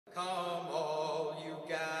Come all you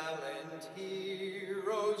gallant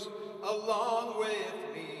heroes, along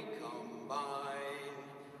with me combine.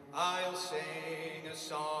 I'll sing a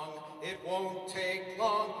song, it won't take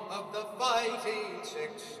long, of the fighting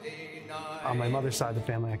 69. On my mother's side of the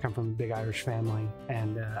family, I come from a big Irish family,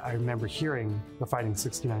 and I remember hearing the Fighting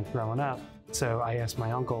 69 growing up. So I asked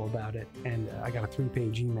my uncle about it, and I got a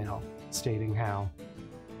 3-page email stating how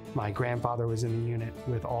my grandfather was in the unit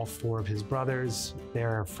with all 4 of his brothers.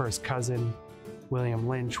 Their first cousin, William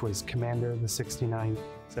Lynch, was commander of the 69th.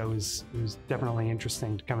 So it was definitely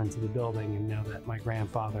interesting to come into the building and know that my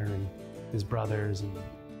grandfather and his brothers and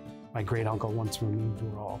my great uncle once removed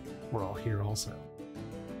were all here also.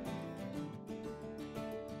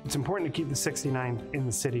 It's important to keep the 69th in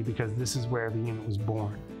the city because this is where the unit was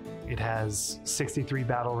born. It has 63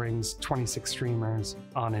 battle rings, 26 streamers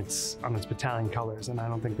on its battalion colors, and I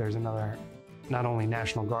don't think there's another, not only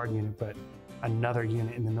National Guard unit, but another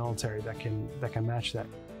unit in the military that can match that.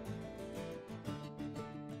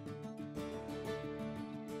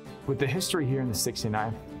 With the history here in the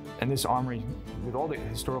 69th and this armory, with all the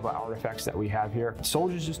historical artifacts that we have here,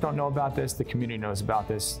 soldiers just don't know about this, the community knows about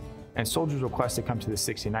this, and soldiers request to come to the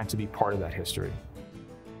 69th to be part of that history.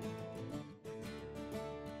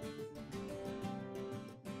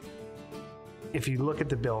 If you look at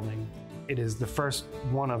the building, it is the first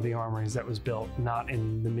one of the armories that was built not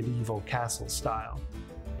in the medieval castle style,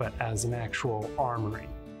 but as an actual armory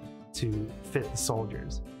to fit the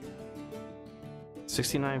soldiers.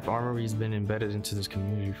 69th Armory has been embedded into this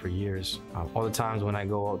community for years. All the times when I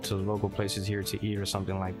go out to local places here to eat or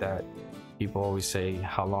something like that, people always say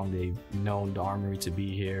how long they've known the Armory to be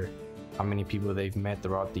here, how many people they've met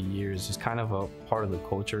throughout the years. It's kind of a part of the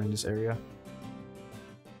culture in this area.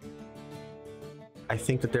 I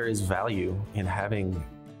think that there is value in having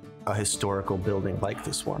a historical building like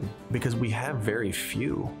this one because we have very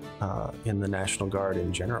few in the National Guard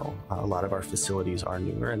in general. A lot of our facilities are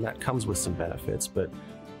newer and that comes with some benefits, but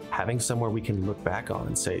having somewhere we can look back on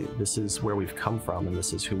and say, this is where we've come from and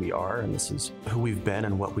this is who we are and this is who we've been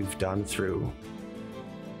and what we've done through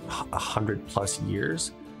 100+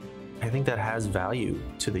 years, I think that has value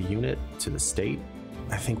to the unit, to the state.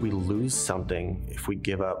 I think we lose something if we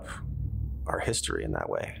give up our history in that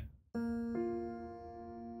way.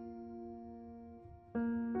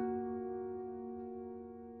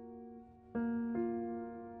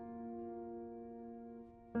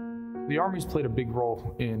 The Army's played a big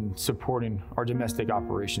role in supporting our domestic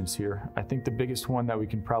operations here. I think the biggest one that we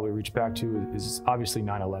can probably reach back to is obviously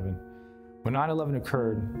 9/11. When 9/11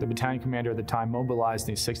 occurred, the battalion commander at the time mobilized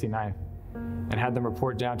the 69th and had them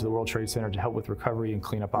report down to the World Trade Center to help with recovery and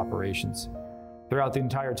cleanup operations. Throughout the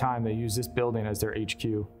entire time, they used this building as their HQ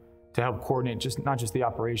to help coordinate not just the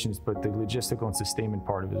operations, but the logistical and sustainment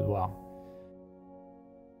part of it as well.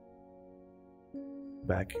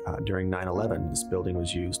 Back during 9/11, this building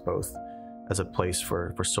was used both as a place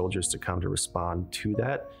for soldiers to come to respond to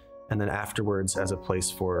that, and then afterwards as a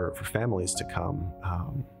place for families to come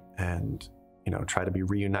and try to be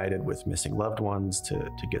reunited with missing loved ones,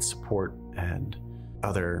 to get support and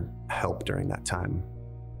other help during that time.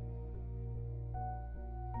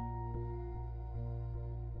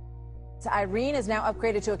 Irene is now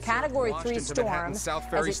upgraded to a Category 3 storm. Manhattan's South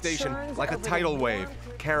Ferry Station like a tidal wave,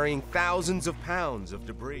 carrying thousands of pounds of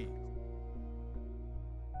debris.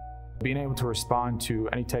 Being able to respond to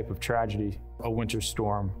any type of tragedy, a winter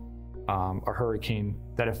storm, a hurricane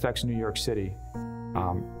that affects New York City,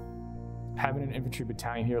 having an infantry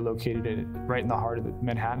battalion here located right in the heart of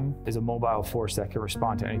Manhattan is a mobile force that can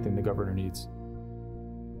respond to anything the governor needs.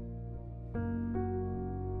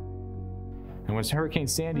 And when Hurricane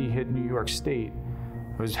Sandy hit New York State,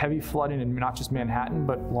 it was heavy flooding in not just Manhattan,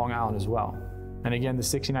 but Long Island as well. And again, the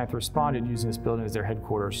 69th responded using this building as their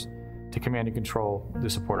headquarters to command and control the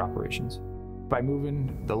support operations. By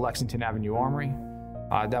moving the Lexington Avenue Armory,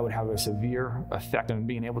 that would have a severe effect on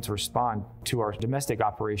being able to respond to our domestic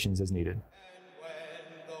operations as needed. When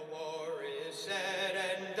the war is said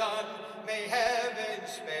and done, may heaven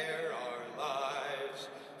spare our lives,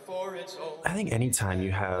 for it's all. I think anytime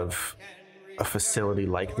you have a facility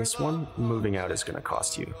like this one, moving out is going to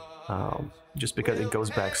cost you. Just because it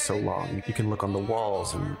goes back so long. You can look on the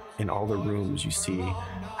walls and in all the rooms, you see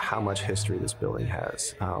how much history this building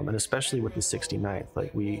has. And especially with the 69th,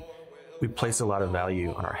 like we place a lot of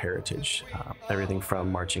value on our heritage. Everything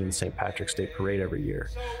from marching in the St. Patrick's Day Parade every year,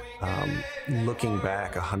 looking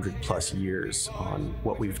back 100+ years on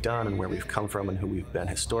what we've done and where we've come from and who we've been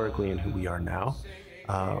historically and who we are now.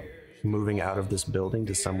 Moving out of this building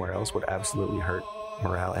to somewhere else would absolutely hurt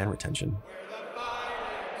morale and retention.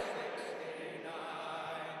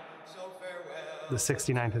 the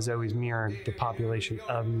 69th has always mirrored the population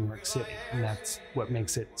of New York City, and that's what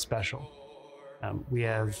makes it special. We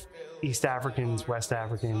have East Africans, West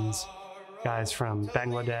Africans, guys from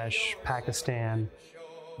Bangladesh, Pakistan,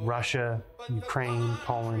 Russia, Ukraine,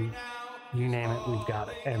 Poland, you name it, we've got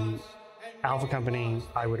it. And Alpha Company,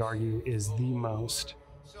 I would argue, is the most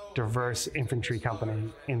diverse infantry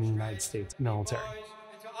company in the United States military.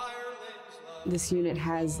 This unit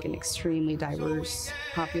has an extremely diverse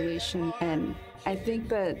population, and I think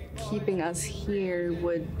that keeping us here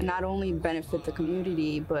would not only benefit the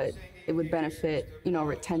community, but it would benefit,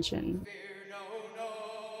 retention.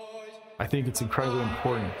 I think it's incredibly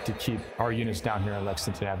important to keep our units down here at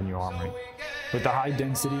Lexington Avenue Armory. With the high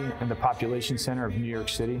density and the population center of New York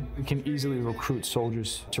City, we can easily recruit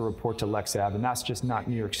soldiers to report to Lex Ave, and that's just not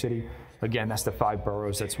New York City. Again, that's the 5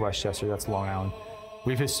 boroughs, that's Westchester, that's Long Island.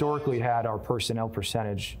 We've historically had our personnel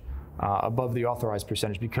percentage above the authorized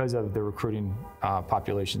percentage because of the recruiting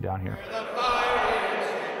population down here.